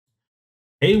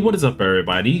Hey, what is up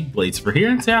everybody? Blades4 here,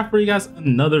 and today I have for you guys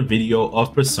another video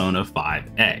of Persona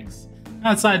 5X.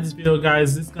 Outside this video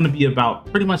guys, it's going to be about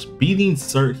pretty much beating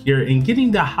Surt here and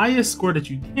getting the highest score that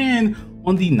you can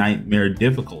on the Nightmare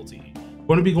difficulty. We're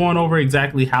going to be going over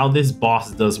exactly how this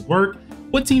boss does work,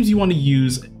 what teams you want to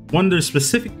use, one of their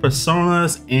specific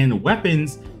personas and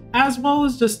weapons, as well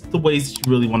as just the ways that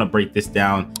you really want to break this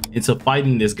down into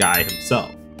fighting this guy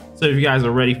himself. So if you guys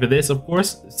are ready for this, of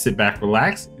course, sit back,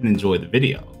 relax, and enjoy the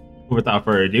video. Without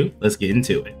further ado, let's get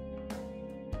into it.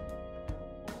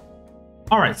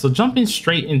 Alright, so jumping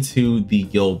straight into the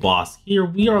guild boss here,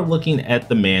 we are looking at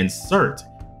the man Surt.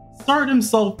 Surt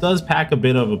himself does pack a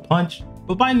bit of a punch,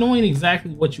 but by knowing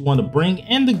exactly what you want to bring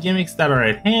and the gimmicks that are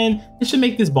at hand, it should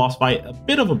make this boss fight a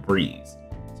bit of a breeze.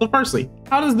 So firstly,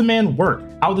 how does the man work?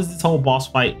 How does this whole boss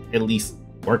fight at least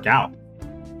work out?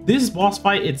 This boss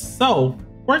fight itself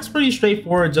works pretty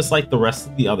straightforward just like the rest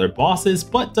of the other bosses,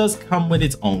 but does come with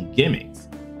its own gimmicks.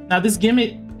 Now this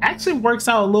gimmick actually works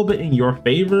out a little bit in your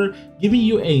favor, giving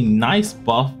you a nice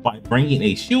buff by bringing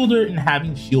a shielder and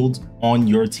having shields on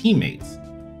your teammates.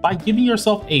 By giving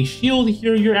yourself a shield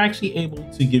here, you're actually able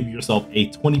to give yourself a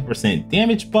 20%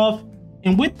 damage buff,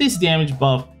 and with this damage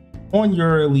buff on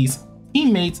your at least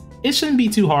teammates, it shouldn't be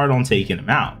too hard on taking them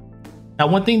out. Now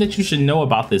one thing that you should know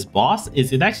about this boss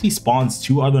is it actually spawns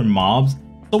 2 other mobs.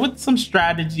 So with some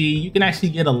strategy, you can actually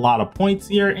get a lot of points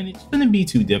here and it shouldn't be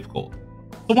too difficult.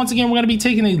 So once again, we're going to be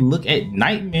taking a look at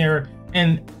Nightmare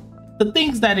and the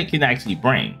things that it can actually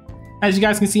bring. As you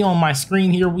guys can see on my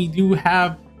screen here, we do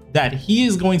have that he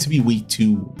is going to be weak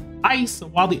to Ice,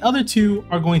 while the other 2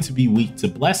 are going to be weak to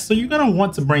Bless. So you're going to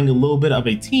want to bring a little bit of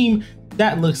a team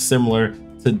that looks similar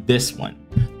to this one.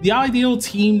 The ideal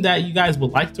team that you guys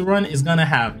would like to run is going to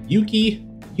have Yuki,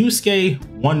 Yusuke,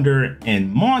 Wonder,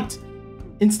 and Mont.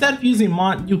 Instead of using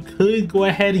Mont, you could go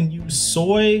ahead and use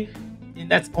Soy, and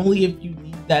that's only if you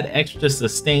need that extra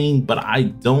sustain, but I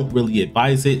don't really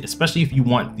advise it, especially if you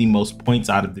want the most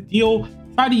points out of the deal.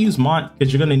 Try to use Mont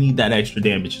because you're going to need that extra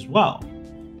damage as well.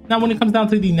 Now when it comes down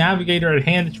to the navigator at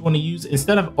hand that you want to use,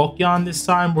 instead of Okyan this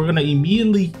time, we're going to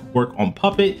immediately work on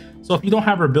Puppet. So if you don't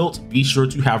have her built, be sure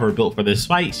to have her built for this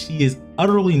fight. She is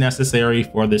utterly necessary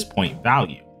for this point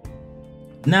value.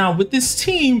 Now with this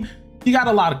team, you got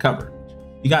a lot of cover.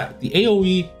 You got the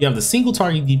AoE, you have the single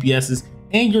target DPSs,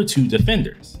 and your 2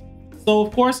 defenders. So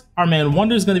of course, our man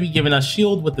Wonder is going to be giving us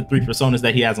shield with the 3 personas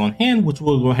that he has on hand, which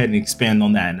we'll go ahead and expand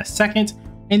on that in a second.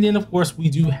 And then of course, we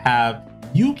do have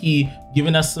Yuki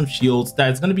giving us some shields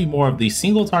that's going to be more of the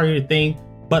single target thing,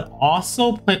 but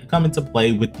also come into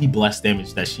play with the blessed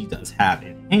damage that she does have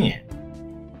in hand.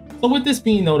 So with this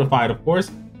being notified, of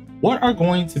course, what are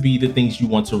going to be the things you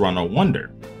want to run on Wonder?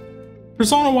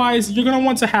 Persona wise, you're going to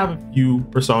want to have a few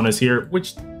personas here,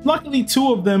 which luckily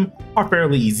 2 of them are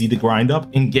fairly easy to grind up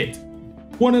and get.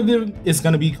 One of them is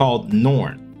going to be called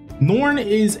Norn. Norn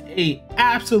is a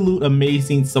absolute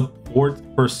amazing support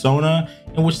persona,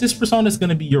 in which this persona is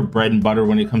going to be your bread and butter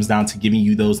when it comes down to giving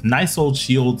you those nice old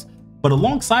shields. But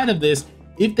alongside of this,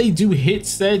 if they do hit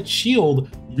said shield,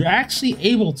 you're actually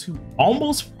able to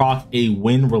almost proc a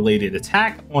wind related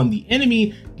attack on the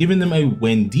enemy, giving them a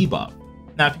wind debuff.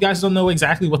 Now, if you guys don't know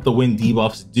exactly what the wind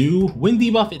debuffs do, wind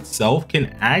debuff itself can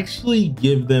actually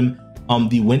give them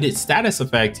the winded status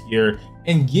effect here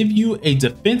and give you a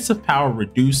defensive power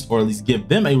reduced, or at least give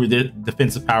them a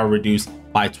defensive power reduced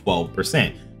by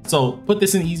 12%. So put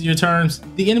this in easier terms,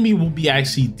 the enemy will be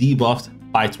actually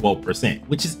debuffed by 12%,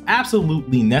 which is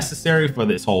absolutely necessary for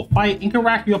this whole fight and can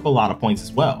rack you up a lot of points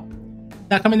as well.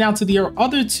 Now coming down to the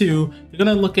other 2, you're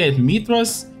going to look at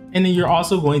Mithras, and then you're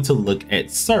also going to look at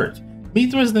Surt.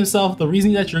 Mithras themselves, the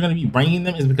reason that you're going to be bringing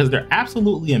them is because they're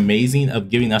absolutely amazing of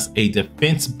giving us a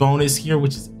defense bonus here,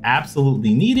 which is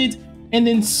absolutely needed. And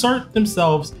then Surt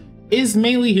themselves is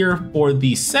mainly here for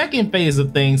the second phase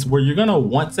of things, where you're going to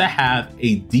want to have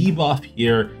a debuff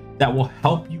here that will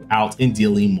help you out in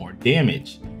dealing more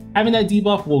damage. Having that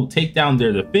debuff will take down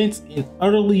their defense and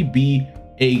utterly be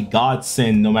a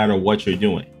godsend no matter what you're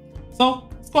doing. So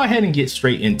let's go ahead and get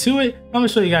straight into it. I'm going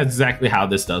to show you guys exactly how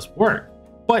this does work.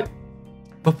 But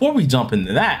before we jump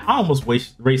into that, I almost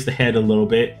raced ahead a little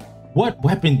bit. What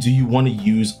weapon do you want to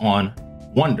use on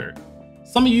Wonder?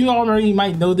 Some of you already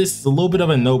might know this is a little bit of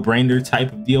a no-brainer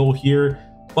type of deal here,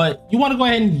 but you want to go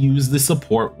ahead and use the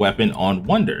support weapon on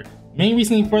Wonder. Main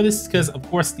reasoning for this is because, of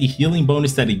course, the healing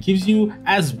bonus that it gives you,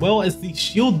 as well as the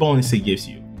shield bonus it gives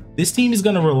you. This team is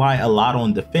going to rely a lot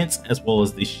on defense as well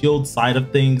as the shield side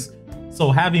of things, so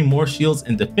having more shields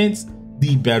and defense,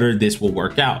 the better this will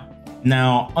work out.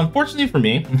 Now, unfortunately for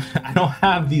me, I don't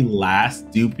have the last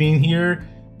duping here,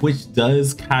 which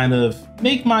does kind of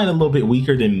make mine a little bit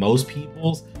weaker than most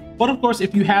people's. But of course,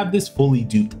 if you have this fully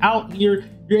duped out here,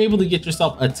 you're able to get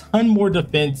yourself a ton more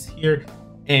defense here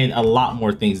and a lot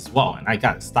more things as well. And I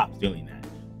gotta stop doing that.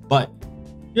 But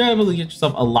you're able to get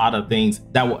yourself a lot of things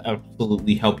that will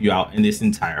absolutely help you out in this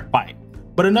entire fight.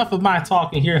 But enough of my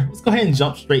talking here. Let's go ahead and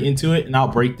jump straight into it, and I'll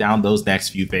break down those next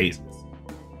few phases.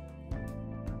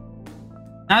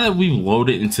 Now that we've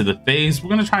loaded into the phase, we're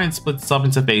going to try and split this up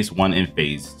into phase 1 and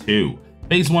phase 2.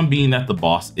 Phase 1 being that the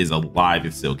boss is alive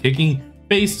and still kicking.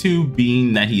 Phase 2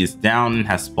 being that he is down and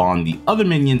has spawned the other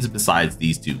minions besides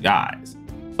these two guys.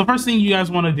 So first thing you guys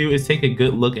want to do is take a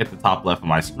good look at the top left of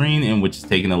my screen, in which is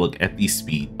taking a look at the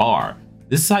speed bar.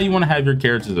 This is how you want to have your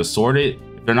characters assorted.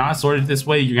 If they're not sorted this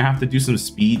way, you're gonna have to do some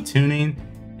speed tuning,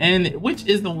 and which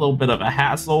is a little bit of a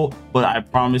hassle, but I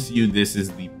promise you this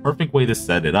is the perfect way to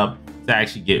set it up to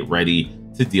actually get ready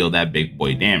to deal that big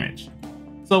boy damage.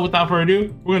 So without further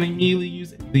ado, we're gonna immediately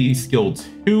use the skill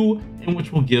 2, in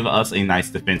which will give us a nice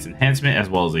defense enhancement as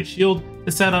well as a shield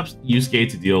to set up Yusuke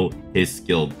to deal his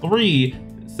skill 3,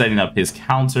 setting up his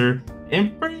counter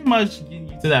and pretty much getting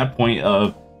you to that point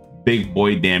of big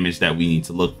boy damage that we need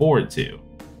to look forward to.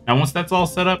 Now, once that's all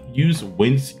set up, use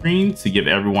windscreen to give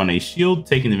everyone a shield,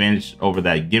 taking advantage over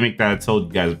that gimmick that I told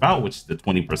you guys about, which is the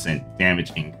 20%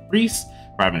 damage increase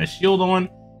for having a shield on.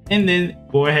 And then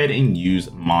go ahead and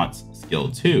use Mont's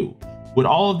skill 2. With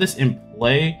all of this in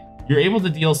play, you're able to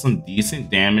deal some decent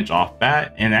damage off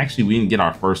bat. And actually, we didn't get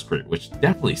our first crit, which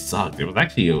definitely sucked. It was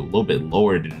actually a little bit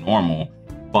lower than normal,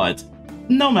 but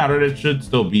no matter, it should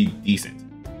still be decent.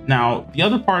 Now, the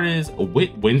other part is with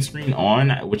windscreen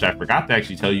on, which I forgot to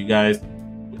actually tell you guys,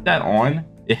 with that on,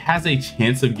 it has a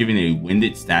chance of giving a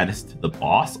winded status to the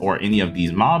boss or any of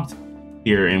these mobs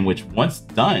here, in which once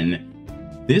done,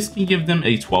 this can give them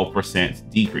a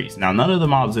 12% decrease. Now, none of the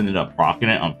mobs ended up proccing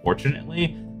it,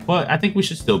 unfortunately, but I think we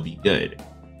should still be good.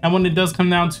 And when it does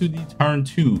come down to the turn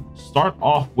 2, start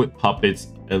off with Puppet's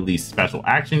at least special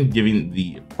action, giving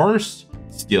the first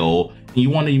skill. You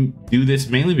want to do this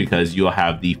mainly because you'll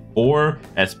have the 4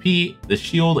 SP, the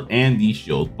shield, and the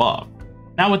shield buff.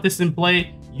 Now with this in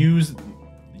play, use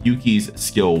Yuki's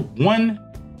skill 1,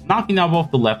 knocking out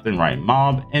both the left and right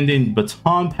mob, and then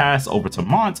baton pass over to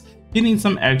Mont, getting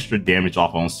some extra damage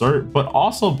off on Surt, but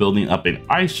also building up an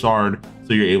ice shard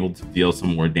so you're able to deal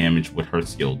some more damage with her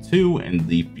skill 2 in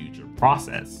the future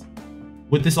process.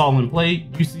 With this all in play,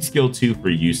 use the skill 2 for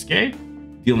Yusuke,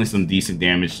 dealing some decent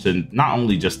damage to not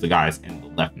only just the guys in the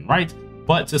left and right,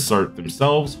 but to Surt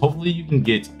themselves. Hopefully you can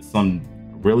get some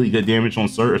really good damage on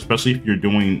Surt, especially if you're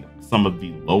doing some of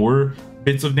the lower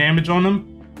bits of damage on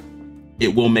them.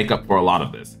 It will make up for a lot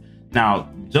of this. Now,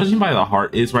 judging by the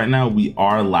heart is right now, we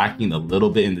are lacking a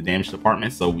little bit in the damage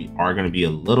department, so we are going to be a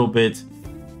little bit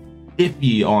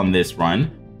iffy on this run.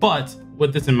 But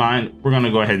with this in mind, we're going to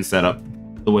go ahead and set up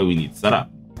the way we need to set up.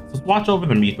 So watch over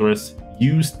the Mithras.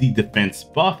 Use the defense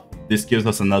buff. This gives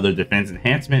us another defense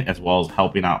enhancement as well as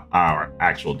helping out our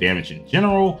actual damage in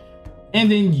general.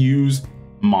 And then use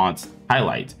Mont's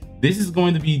highlight. This is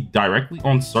going to be directly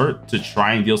on Surt to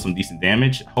try and deal some decent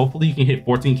damage. Hopefully you can hit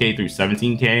 14k through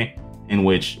 17k, in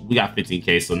which we got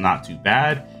 15k, so not too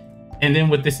bad. And then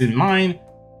with this in mind,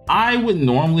 I would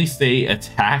normally say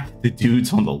attack the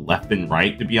dudes on the left and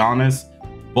right, to be honest,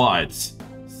 but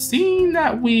seeing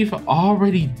that we've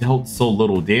already dealt so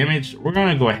little damage, we're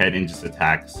going to go ahead and just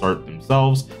attack Surt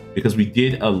themselves, because we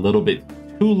did a little bit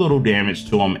too little damage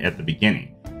to them at the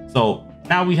beginning. So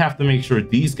now we have to make sure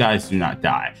these guys do not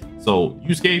die. So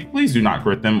Yusuke, please do not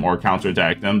crit them or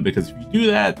counterattack them, because if you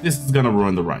do that, this is going to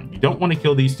ruin the run. You don't want to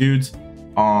kill these dudes,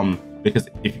 because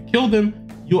if you kill them,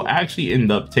 you'll actually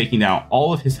end up taking out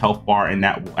all of his health bar, and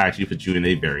that will actually put you in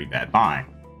a very bad bind.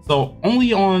 So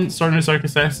only on certain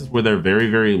circumstances where they're very,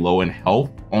 very low in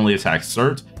health, only attack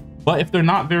Surt. But if they're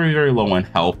not very, very low in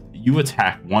health, you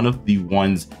attack one of the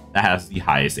ones that has the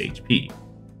highest HP.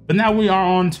 But now we are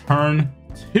on turn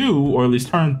 2, or at least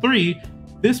turn 3.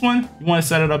 This one, you want to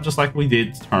set it up just like we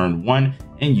did turn 1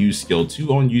 and use skill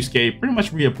 2 on Yusuke, pretty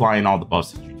much reapplying all the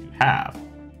buffs that you do have.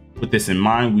 With this in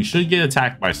mind, we should get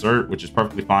attacked by Surt, which is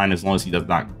perfectly fine as long as he does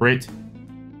not crit.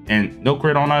 And no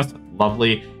crit on us,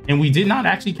 lovely. And we did not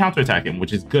actually counterattack him,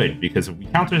 which is good, because if we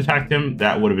counterattacked him,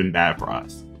 that would have been bad for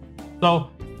us. So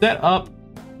set up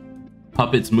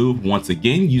Puppet's move once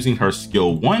again, using her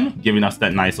skill 1, giving us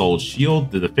that nice old shield,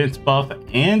 the defense buff,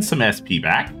 and some SP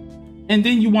back. And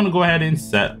then you want to go ahead and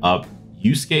set up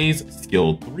Yusuke's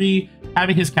skill 3,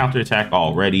 having his counterattack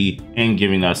already and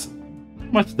giving us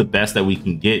pretty much the best that we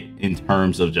can get in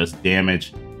terms of just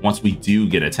damage once we do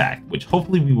get attacked, which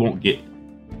hopefully we won't get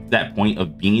that point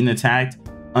of being attacked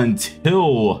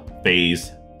until phase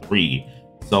 3.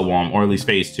 So, or at least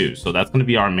phase 2. So that's going to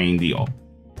be our main deal.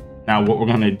 Now, what we're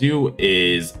going to do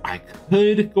is I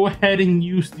could go ahead and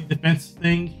use the defense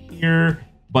thing here,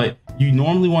 but you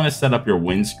normally want to set up your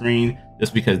windscreen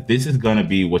just because this is going to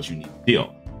be what you need to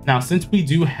deal. Now, since we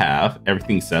do have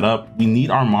everything set up, we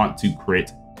need our Mont to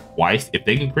crit twice. If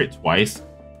they can crit twice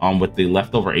with the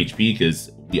leftover HP,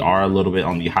 because we are a little bit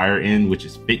on the higher end, which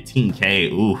is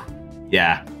 15k. Ooh,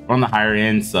 yeah, we're on the higher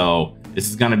end. So this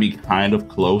is going to be kind of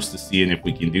close to seeing if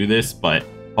we can do this, but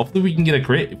hopefully we can get a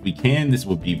crit. If we can, this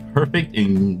would be perfect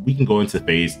and we can go into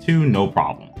phase 2, no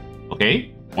problem.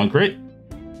 Okay, 1 crit.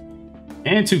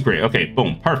 And 2 crit. Okay,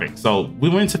 boom, perfect. So we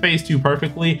went into phase 2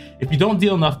 perfectly. If you don't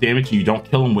deal enough damage and you don't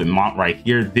kill him with Mont right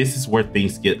here, this is where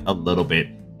things get a little bit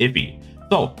iffy.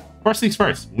 So first things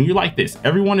first, when you like this,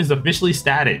 everyone is officially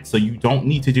statted, so you don't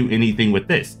need to do anything with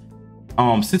this.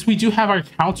 Since we do have our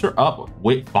counter up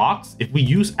with Fox, if we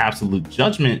use Absolute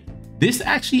Judgment, this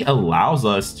actually allows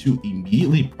us to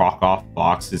immediately proc off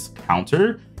Fox's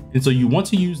counter. And so you want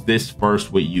to use this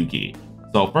first with Yuki.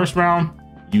 So first round,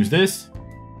 use this.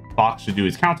 Fox should do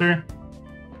his counter,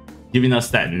 giving us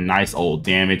that nice old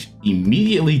damage,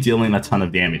 immediately dealing a ton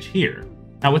of damage here.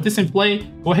 Now with this in play,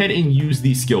 go ahead and use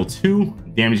the skill 2,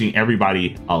 damaging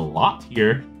everybody a lot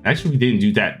here. Actually, we didn't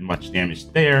do that much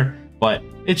damage there, but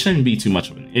it shouldn't be too much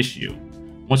of an issue.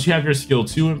 Once you have your skill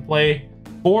 2 in play,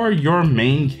 for your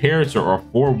main character or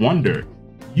for Wonder,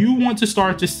 you want to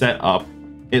start to set up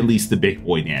at least the big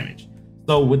boy damage.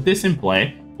 So with this in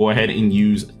play, go ahead and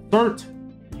use Surt.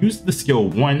 Use the skill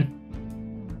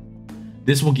 1.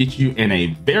 This will get you in a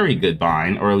very good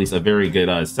bind, or at least a very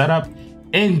good setup.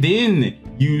 And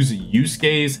then use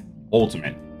Yusuke's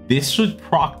ultimate. This should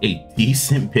proc a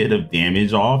decent bit of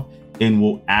damage off and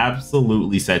will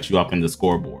absolutely set you up in the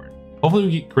scoreboard. Hopefully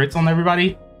we get crits on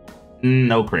everybody.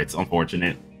 No crits,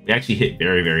 unfortunate. We actually hit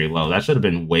very, very low. That should have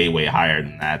been way, way higher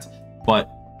than that. But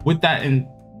with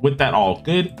that all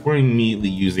good, we're immediately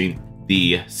using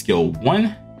the skill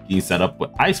 1. Getting set up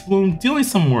with Ice Bloom, dealing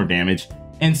some more damage.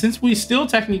 And since we still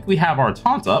technically have our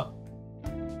taunt up,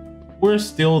 we're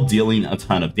still dealing a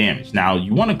ton of damage. Now,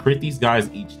 you want to crit these guys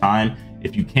each time.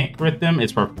 If you can't crit them,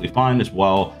 it's perfectly fine as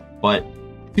well. But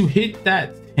to hit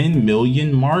that 10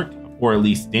 million mark, or at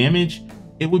least damage,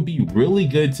 it would be really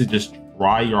good to just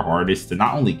try your hardest to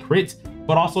not only crit,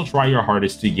 but also try your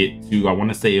hardest to get to, I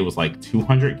want to say it was like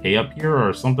 200k up here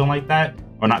or something like that.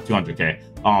 Or not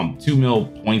 200k, 2 mil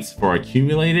points for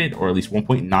accumulated, or at least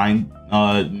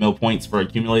 1.9 mil points for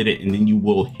accumulated, and then you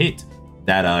will hit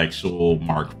that actual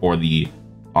mark for the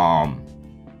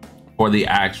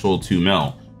actual 2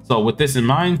 mil. So with this in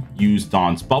mind, use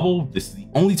Dawn's Bubble. This is the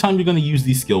only time you're going to use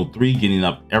the skill 3, getting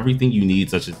up everything you need,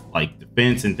 such as like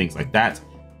defense and things like that.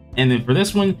 And then for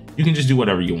this one, you can just do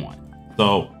whatever you want.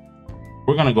 So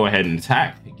we're going to go ahead and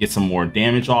attack, get some more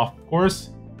damage off, of course.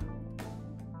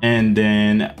 And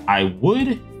then I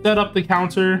would set up the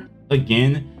counter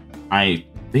again. I'm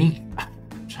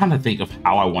trying to think of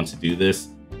how I want to do this.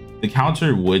 The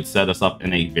counter would set us up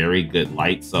in a very good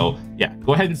light. So yeah,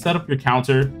 go ahead and set up your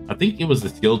counter. I think it was the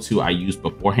skill 2 I used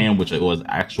beforehand, which it was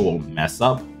actual mess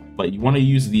up, but you want to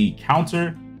use the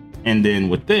counter. And then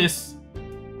with this,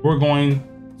 we're going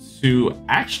to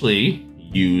actually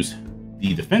use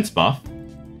the defense buff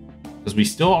because we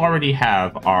still already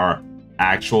have our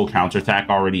actual counterattack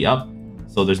already up,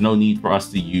 so there's no need for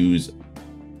us to use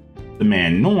the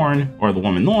man Norn or the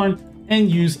woman Norn and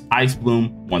use Ice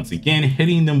Bloom once again,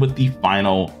 hitting them with the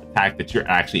final attack that you're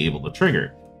actually able to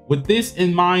trigger. With this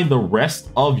in mind, the rest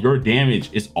of your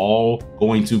damage is all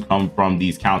going to come from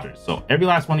these counters. So every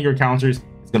last one of your counters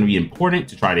is going to be important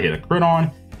to try to hit a crit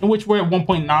on, in which we're at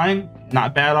 1.9,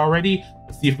 not bad already.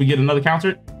 Let's see if we get another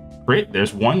counter. Crit,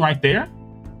 there's one right there.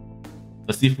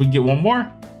 Let's see if we can get one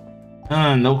more.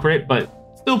 No crit, but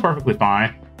still perfectly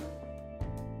fine.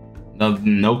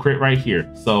 No crit right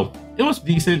here. So it was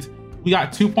decent. We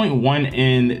got 2.1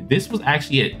 and this was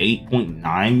actually at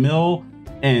 8.9 mil.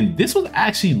 And this was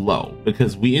actually low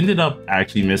because we ended up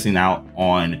actually missing out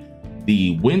on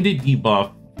the winded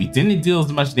debuff. We didn't deal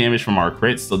as much damage from our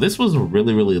crits. So this was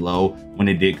really, really low when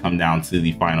it did come down to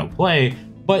the final play.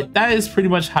 But that is pretty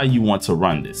much how you want to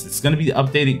run this. It's going to be the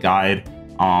updated guide.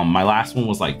 My last one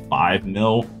was like 5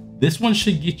 mil. This one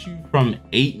should get you from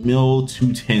 8 mil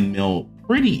to 10 mil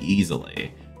pretty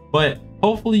easily. But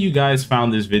hopefully you guys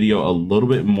found this video a little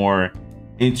bit more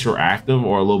interactive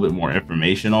or a little bit more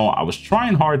informational. I was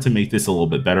trying hard to make this a little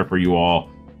bit better for you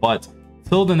all. But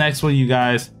till the next one, you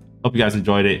guys, hope you guys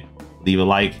enjoyed it. Leave a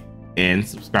like and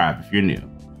subscribe if you're new.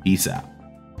 Peace out.